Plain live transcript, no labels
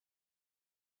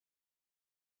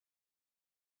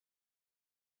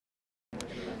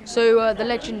So the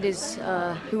legend is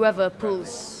whoever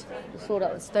pulls the sword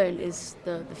out of the stone is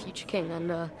the future king,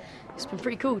 and it's been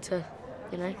pretty cool to,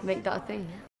 make that a thing.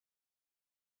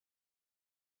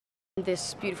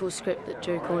 This beautiful script that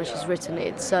Joe Cornish has written,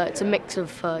 it's a mix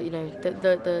of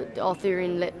the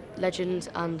Arthurian legend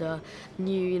and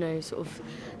new sort of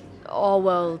our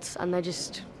worlds, and they're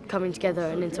just coming together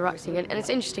and interacting, and it's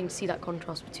interesting to see that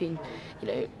contrast between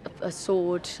a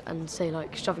sword and, say,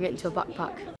 like shoving it into a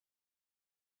backpack.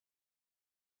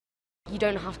 You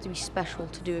don't have to be special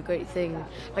to do a great thing.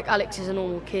 Like, Alex is a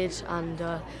normal kid,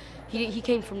 and he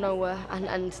came from nowhere,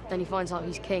 and then he finds out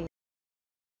he's king.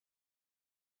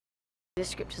 This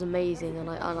script is amazing, and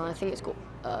I think it's got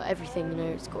everything.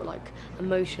 It's got like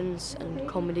emotions and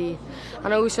comedy,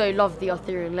 and I also love the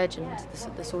Arthurian legend,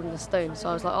 the sword and the stone. So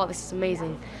I was like, oh, this is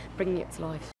amazing, bringing it to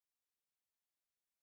life.